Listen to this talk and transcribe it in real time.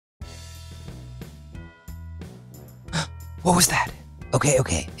What was that?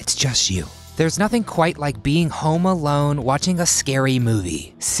 Okay, it's just you. There's nothing quite like being home alone watching a scary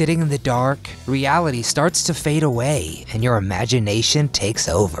movie. Sitting in the dark, reality starts to fade away and your imagination takes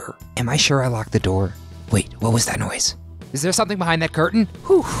over. Am I sure I locked the door? Wait, what was that noise? Is there something behind that curtain?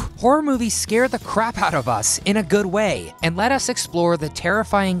 Whew, horror movies scare the crap out of us in a good way and let us explore the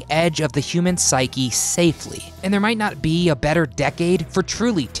terrifying edge of the human psyche safely. And there might not be a better decade for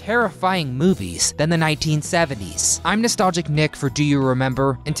truly terrifying movies than the 1970s. I'm Nostalgic Nick for Do You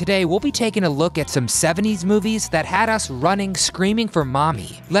Remember, and today we'll be taking a look at some 70s movies that had us running screaming for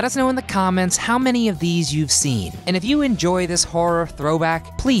mommy. Let us know in the comments how many of these you've seen. And if you enjoy this horror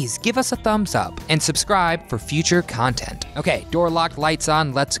throwback, please give us a thumbs up and subscribe for future content. Okay, door locked, lights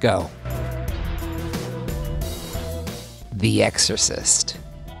on, let's go. The Exorcist.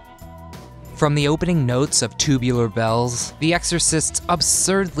 From the opening notes of Tubular Bells, The Exorcist's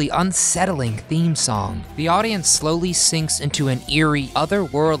absurdly unsettling theme song, the audience slowly sinks into an eerie,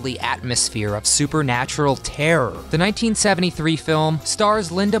 otherworldly atmosphere of supernatural terror. The 1973 film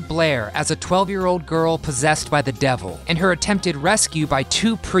stars Linda Blair as a 12-year-old girl possessed by the devil, and her attempted rescue by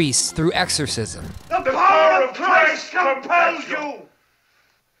two priests through exorcism. The power of Christ compels you!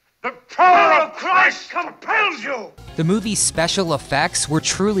 The power of Christ compels you! The movie's special effects were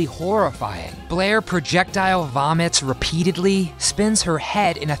truly horrifying. Blair projectile vomits repeatedly, spins her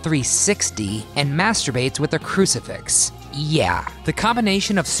head in a 360, and masturbates with a crucifix. Yeah. The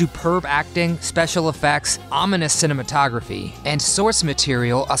combination of superb acting, special effects, ominous cinematography, and source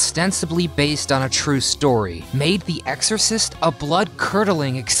material ostensibly based on a true story made The Exorcist a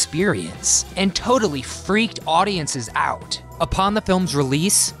blood-curdling experience and totally freaked audiences out. Upon the film's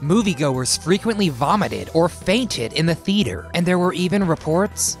release, moviegoers frequently vomited or fainted in the theater, and there were even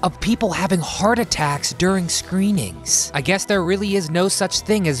reports of people having heart attacks during screenings. I guess there really is no such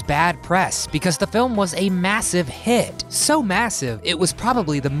thing as bad press, because the film was a massive hit. So massive, it was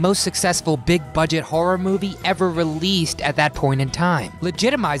probably the most successful big-budget horror movie ever released at that point in time,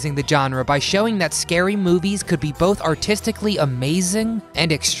 legitimizing the genre by showing that scary movies could be both artistically amazing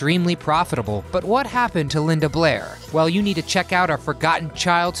and extremely profitable. But what happened to Linda Blair? Well, you need to check out our forgotten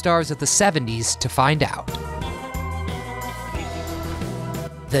child stars of the 70s to find out.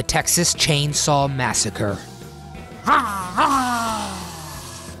 The Texas Chainsaw Massacre.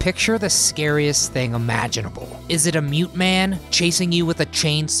 Picture the scariest thing imaginable. Is it a mute man chasing you with a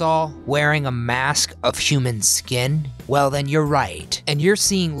chainsaw, wearing a mask of human skin? Well, then you're right, and you're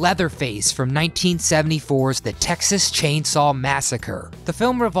seeing Leatherface from 1974's The Texas Chainsaw Massacre. The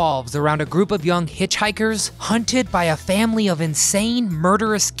film revolves around a group of young hitchhikers hunted by a family of insane,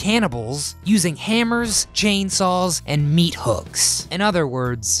 murderous cannibals using hammers, chainsaws, and meat hooks. In other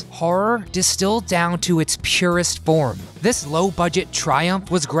words, horror distilled down to its purest form. This low-budget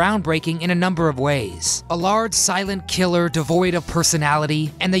triumph was groundbreaking in a number of ways. A large, silent killer devoid of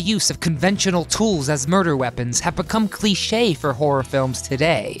personality, and the use of conventional tools as murder weapons have become cliché for horror films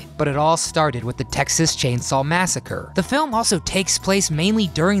today. But it all started with the Texas Chainsaw Massacre. The film also takes place mainly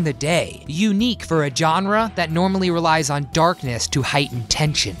during the day, unique for a genre that normally relies on darkness to heighten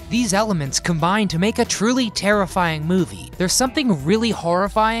tension. These elements combine to make a truly terrifying movie. There's something really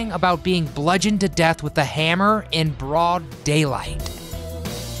horrifying about being bludgeoned to death with a hammer in broad daylight.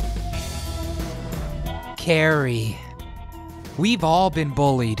 Carrie. We've all been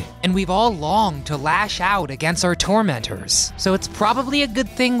bullied, and we've all longed to lash out against our tormentors, so it's probably a good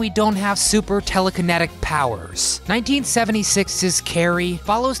thing we don't have super telekinetic powers. 1976's Carrie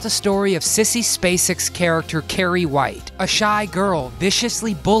follows the story of Sissy Spacek's character Carrie White, a shy girl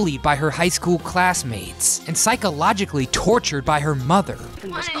viciously bullied by her high school classmates and psychologically tortured by her mother.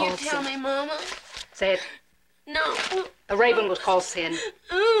 Why didn't you tell me, Mama? Say it. No. A raven was called Sin.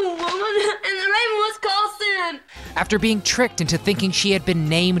 Ooh, woman, and the raven was called Sin. After being tricked into thinking she had been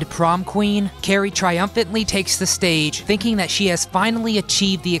named prom queen, Carrie triumphantly takes the stage, thinking that she has finally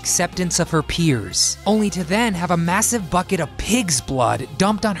achieved the acceptance of her peers, only to then have a massive bucket of pig's blood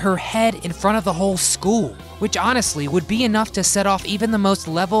dumped on her head in front of the whole school, which honestly would be enough to set off even the most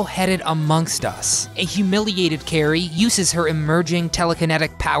level-headed amongst us. A humiliated Carrie uses her emerging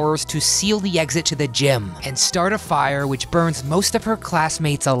telekinetic powers to seal the exit to the gym and start a fire which burns most of her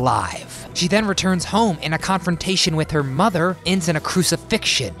classmates alive. She then returns home, and a confrontation with her mother ends in a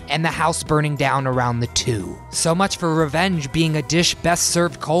crucifixion and the house burning down around the two. So much for revenge being a dish best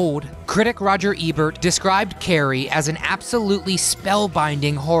served cold. Critic Roger Ebert described Carrie as an absolutely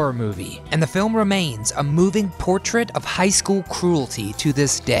spellbinding horror movie, and the film remains a moving portrait of high school cruelty to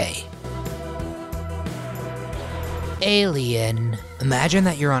this day. Alien. Imagine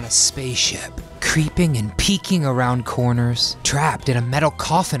that you're on a spaceship, creeping and peeking around corners, trapped in a metal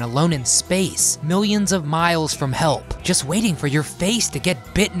coffin alone in space, millions of miles from help, just waiting for your face to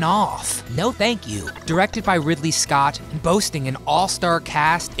get bitten off. No thank you. Directed by Ridley Scott and boasting an all-star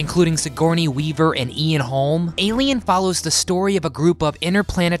cast including Sigourney Weaver and Ian Holm, Alien follows the story of a group of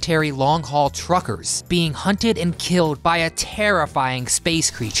interplanetary long-haul truckers being hunted and killed by a terrifying space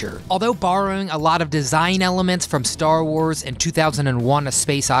creature. Although borrowing a lot of design elements from Star Wars and 2001: A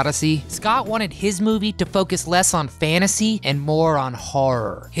Space Odyssey, Scott wanted his movie to focus less on fantasy and more on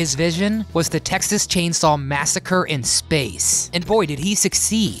horror. His vision was the Texas Chainsaw Massacre in space, and boy did he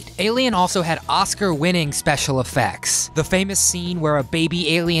succeed. Alien also had Oscar-winning special effects. The famous scene where a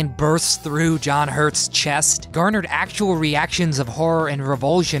baby alien bursts through John Hurt's chest garnered actual reactions of horror and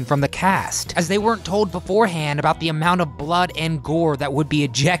revulsion from the cast, as they weren't told beforehand about the amount of blood and gore that would be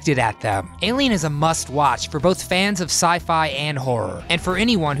ejected at them. Alien is a must-watch for both fans of sci-fi and horror, and for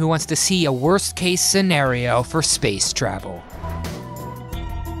anyone who wants to see a worst-case scenario for space travel.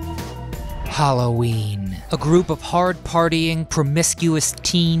 Halloween. A group of hard-partying, promiscuous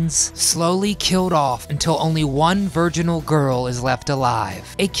teens slowly killed off until only one virginal girl is left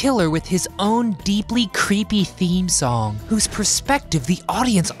alive. A killer with his own deeply creepy theme song, whose perspective the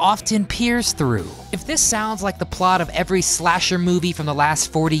audience often peers through. If this sounds like the plot of every slasher movie from the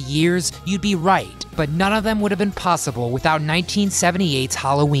last 40 years, you'd be right, but none of them would have been possible without 1978's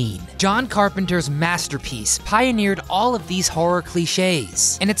Halloween. John Carpenter's masterpiece pioneered all of these horror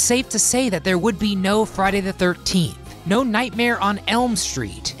cliches, and it's safe to say that there would be no Friday the 13th, no Nightmare on Elm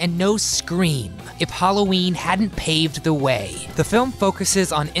Street, and no Scream if Halloween hadn't paved the way. The film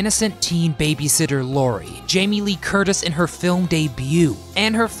focuses on innocent teen babysitter Laurie, Jamie Lee Curtis in her film debut,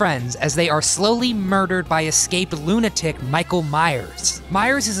 and her friends as they are slowly murdered by escaped lunatic Michael Myers.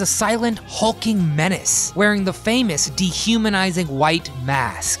 Myers is a silent, hulking menace, wearing the famous dehumanizing white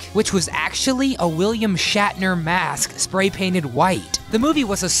mask, which was actually a William Shatner mask spray-painted white. The movie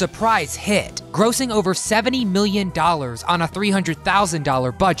was a surprise hit, grossing over $70 million on a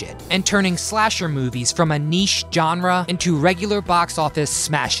 $300,000 budget, and turning slasher movies from a niche genre into regular box office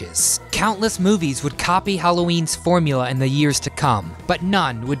smashes. Countless movies would copy Halloween's formula in the years to come, but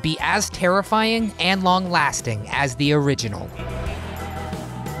none would be as terrifying and long-lasting as the original.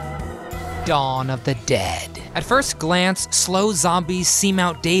 Dawn of the Dead. At first glance, slow zombies seem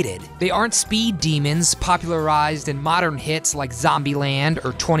outdated. They aren't speed demons popularized in modern hits like Zombieland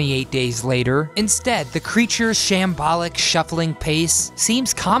or 28 Days Later. Instead, the creature's shambolic, shuffling pace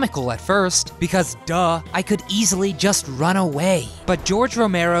seems comical at first, because duh, I could easily just run away. But George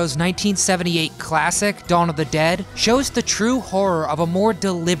Romero's 1978 classic, Dawn of the Dead, shows the true horror of a more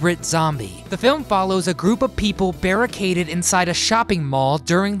deliberate zombie. The film follows a group of people barricaded inside a shopping mall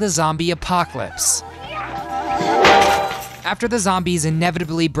during the zombie apocalypse. After the zombies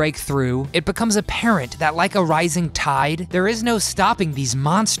inevitably break through, it becomes apparent that like a rising tide, there is no stopping these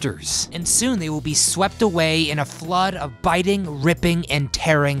monsters, and soon they will be swept away in a flood of biting, ripping, and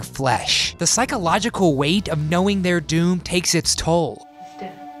tearing flesh. The psychological weight of knowing their doom takes its toll,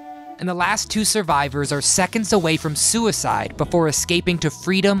 and the last two survivors are seconds away from suicide before escaping to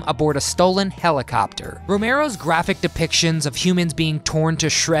freedom aboard a stolen helicopter. Romero's graphic depictions of humans being torn to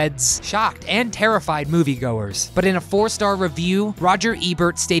shreds shocked and terrified moviegoers, but in a 4-star review, Roger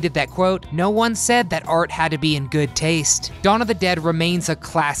Ebert stated that, quote, "No one said that art had to be in good taste. Dawn of the Dead remains a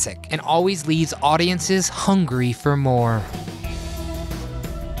classic and always leaves audiences hungry for more."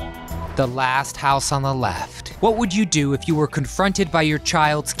 The Last House on the Left. What would you do if you were confronted by your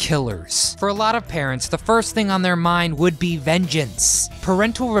child's killers? For a lot of parents, the first thing on their mind would be vengeance.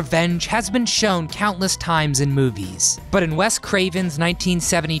 Parental revenge has been shown countless times in movies. But in Wes Craven's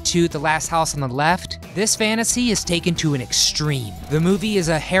 1972 The Last House on the Left, this fantasy is taken to an extreme. The movie is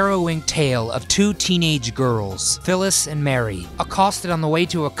a harrowing tale of two teenage girls, Phyllis and Mary, accosted on the way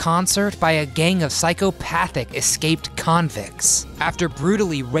to a concert by a gang of psychopathic escaped convicts. After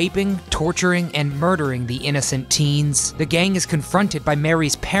brutally raping, torturing, and murdering the innocent teens, the gang is confronted by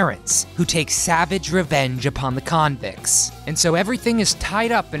Mary's parents, who take savage revenge upon the convicts. And so everything is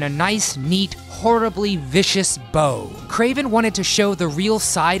tied up in a nice, neat, horribly vicious bow. Craven wanted to show the real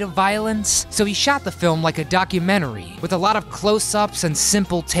side of violence, so he shot the film like a documentary, with a lot of close-ups and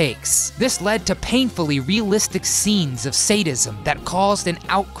simple takes. This led to painfully realistic scenes of sadism that caused an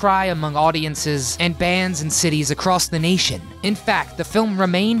outcry among audiences and bands and cities across the nation. In fact, the film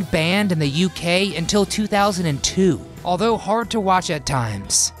remained banned in the UK until 2002. Although hard to watch at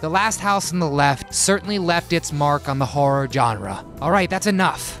times, The Last House on the Left certainly left its mark on the horror genre. Alright, that's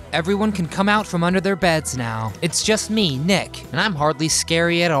enough. Everyone can come out from under their beds now. It's just me, Nick, and I'm hardly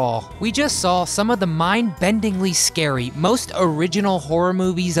scary at all. We just saw some of the mind-bendingly scary, most original horror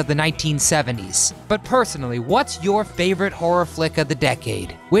movies of the 1970s. But personally, what's your favorite horror flick of the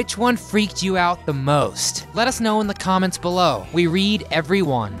decade? Which one freaked you out the most? Let us know in the comments below. We read every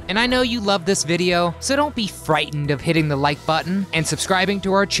one. And I know you love this video, so don't be frightened of hitting the like button and subscribing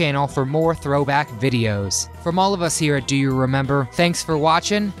to our channel for more throwback videos. From all of us here at Do You Remember, thanks for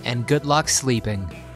watching and good luck sleeping.